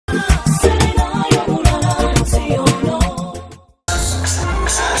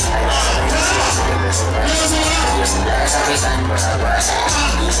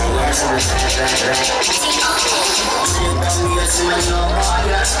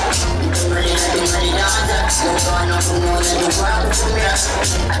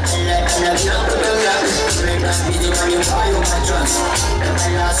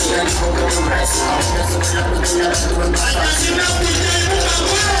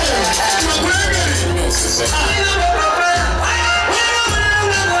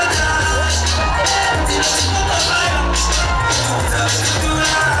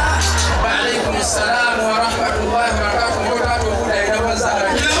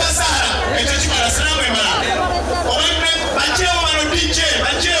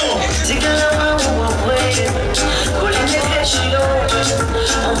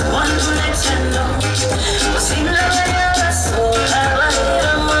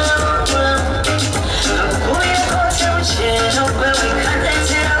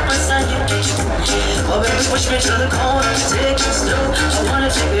Push me to the corner, take it slow. I wanna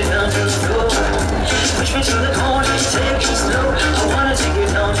take it down to the floor. Push me to the corner, take it slow. I wanna take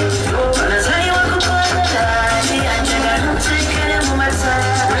it down to the floor. And I tell you what, I'm gonna die. I think I don't take it in my time.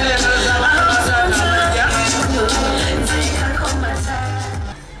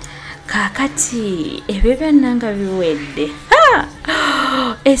 Kakati ebyo nanga biwedde.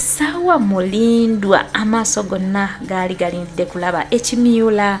 Esawa mulindwa amaaso gonna gali galindde kulaba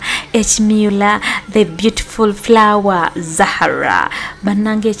ekimyula the beautiful flower Zahara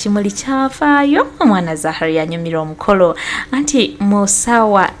bannange ekimuli kyafaayo omwana Zahara yanyumira omukolo anti mu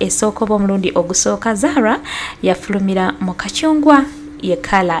ssaawa esooka omulundi ogusooka Zahara yafulumira mu kacungwa ye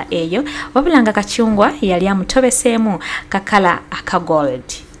kala eyo wabulanga kacungwa yali amutobeseemu kakala aka gold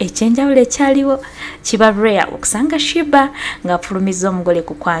ekyenjawulo ekyaliwo kiba rare okusanga Shiba ng'afulumiza omugole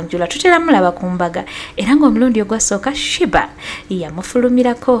ku kwanjula tutera mulaba ku mbaga era ng'omulundi ogwasooka Shiba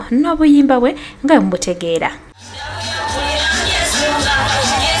yamufulumirako n'obuyimba bwe nga mubutegeera.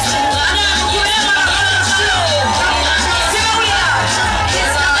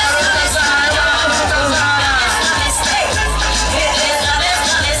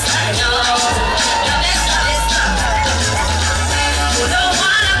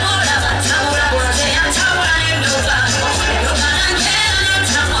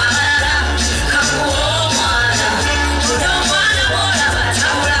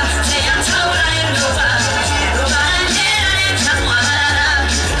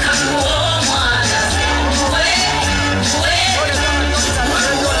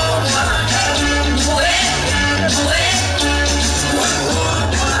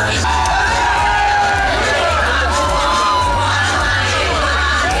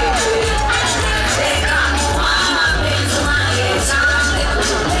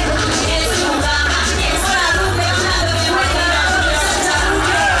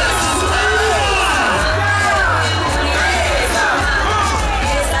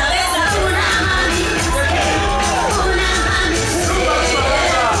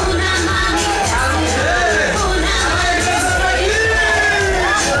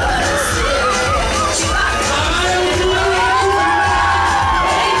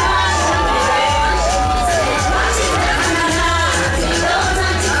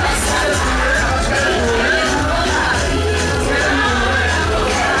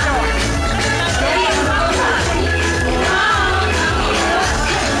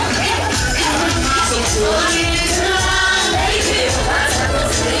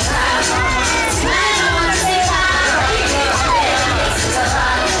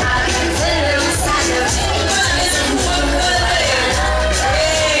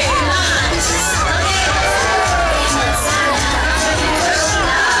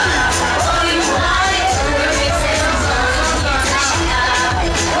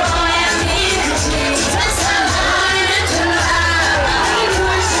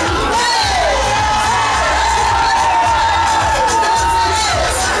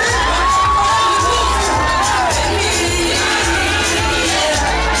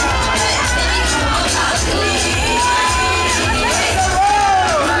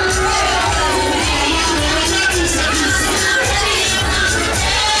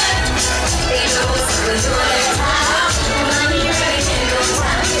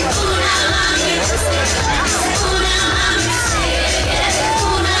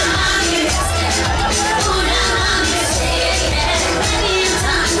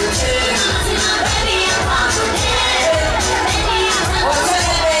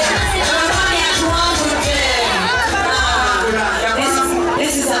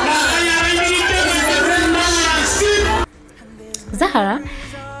 Zahara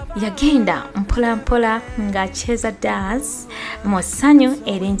yagenda mpola ng'acheza dance mu ssanyu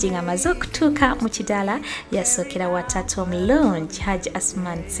eringi ng'amaze okutuuka mu kidaala yasookera wa taata omulungi Hajji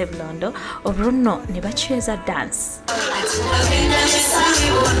Asman Ssebulondo olwo nno ne bacheza dance.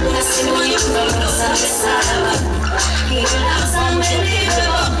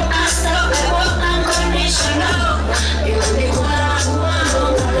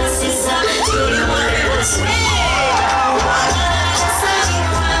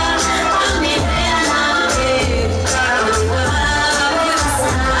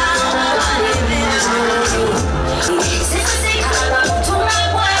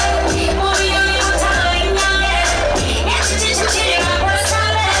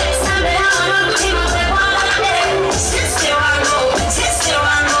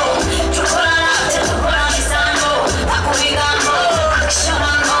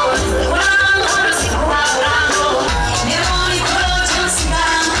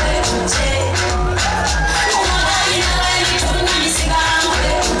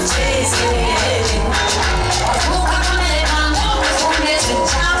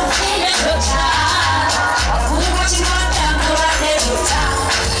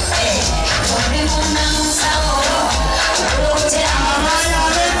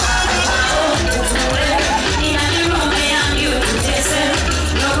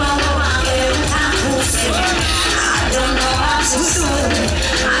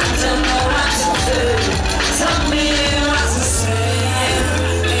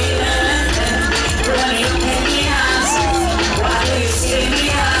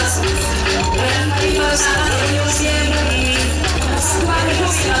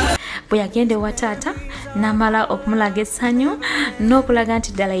 bwe yagenda ewa taata n'amala okumulaga essanyu n'okulaga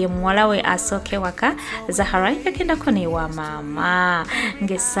nti ddala ye muwala we asooka ewaka, Zahara yagendako n'ewa maama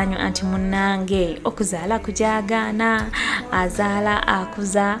ng'essanyu anti munnange okuzaala kujaagaana, azaala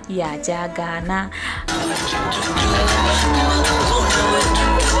akuza yajaagaana.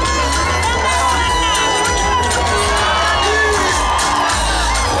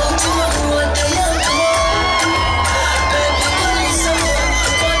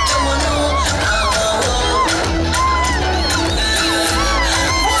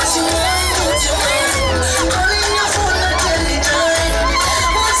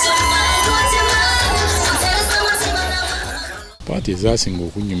 Paati ezasinga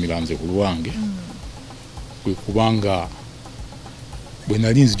okunyumira nze ku lwange kwe kubanga bwe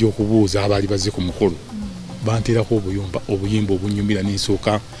nali nzija okubuuza abaali bazze ku mukolo banteerako obuyimba obunyumira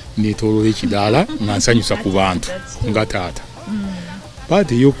n'ensooka neetooloola ekidaala nga nsanyusa ku bantu nga taata.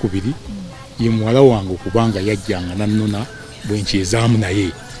 Paati ey'okubiri ye muwala wange okubanga yajjanga nannona bwe nkyezaamu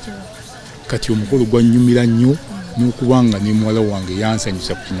naye. Kati omukolo gwannyumira nnyo n'okubanga ne muwala wange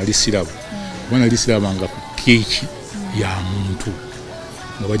yansanyusa ku kinali siraba kuba nali sirabanga ku keeki ya muntu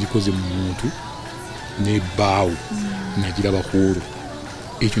nga bagikoze mu muntu n'ebbaawo nagiraba ku olwo.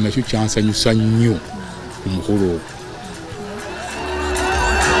 Ekyo nakyo kyansanyusa nnyo ku mukolo ogwo.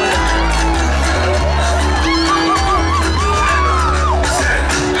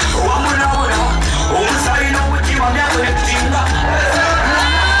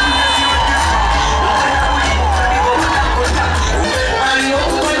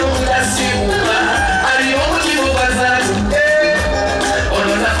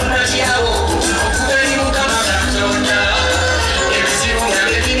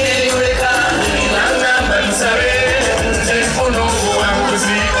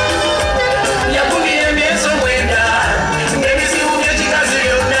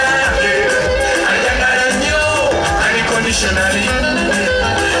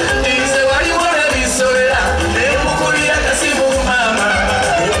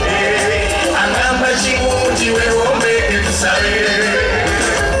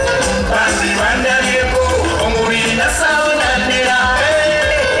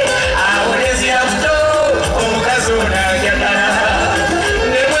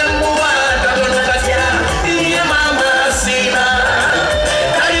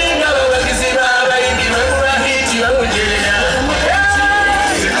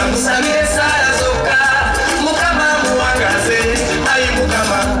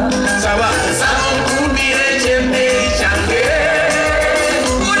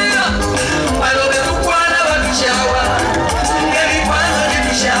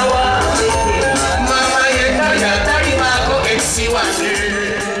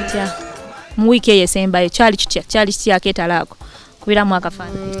 Wiki esembayo kyali kitya aketalaako kubiramu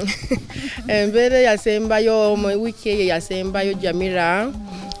akafaananyi. Embeera yasembayo mu wiki yasembayo Jamillah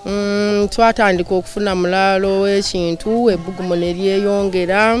twatandika okufuna mulaalo w'ekintu ebbugumu ne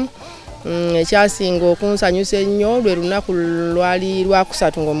lyeyongera. Ekyasinga okunsanyusa ennyo lwe lunaku lwali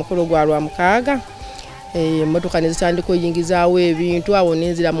lwakusatu ng'omukolo gwa lwamukaaga. Emmotoka ne zitandika oyingizaawo ebintu awo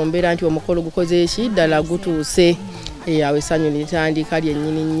nenzira mu mbeera nti omukolo gukoze eki ddala gutuuse. Awo essanyu litandika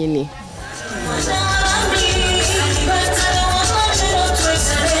lyennyini nnyini.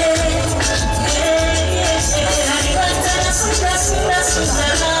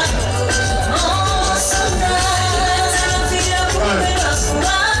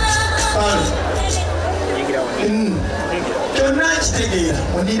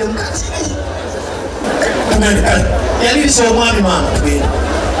 Yali so mwami mama twena.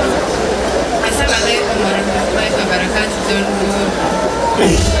 Assalamu alaykum wa rahmatullahi wa barakatuh.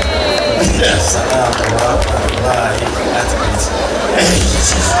 Yes.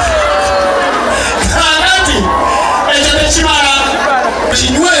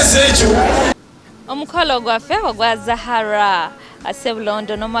 Omukolo gwaffe ogwa Zahara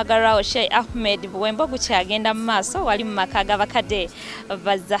Ssebulondo n'omwagalwawo Sheikh Ahmed Buwembo gukyagenda mu maaso wali mu maka g'abakadde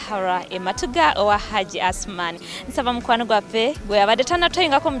ba Zahara ematuga owa Haji Asman. Nsaba mukwano gwaffe gwe yabadde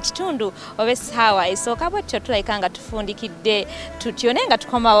tannatoyingako mu kitundu oba essaawa esooka bwetyo tulabika nga tufundikidde tutyone nga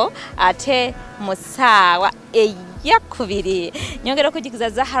tukomawo ate mu ssaawa eyakubiri. Nyongera okujikiza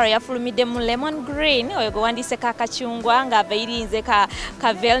Zahara yafulumidde mu lemon green oyo gwe wandiiseko akacungwa ng'aveirinze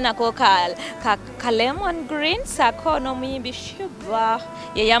ka vel nako ka lemon green sako n'omuyimbi Shuba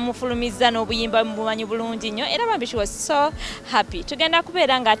ye yamufulumiza n'obuyimba mubumanyi bulungi nnyo era bambi she was so happy. Tugenda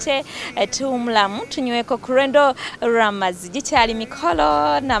kubeera ng'ate tumulamu tunyweko kurendo ramazi gikyali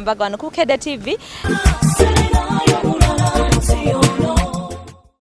mikolo nambaga wano ku Bukedde TV.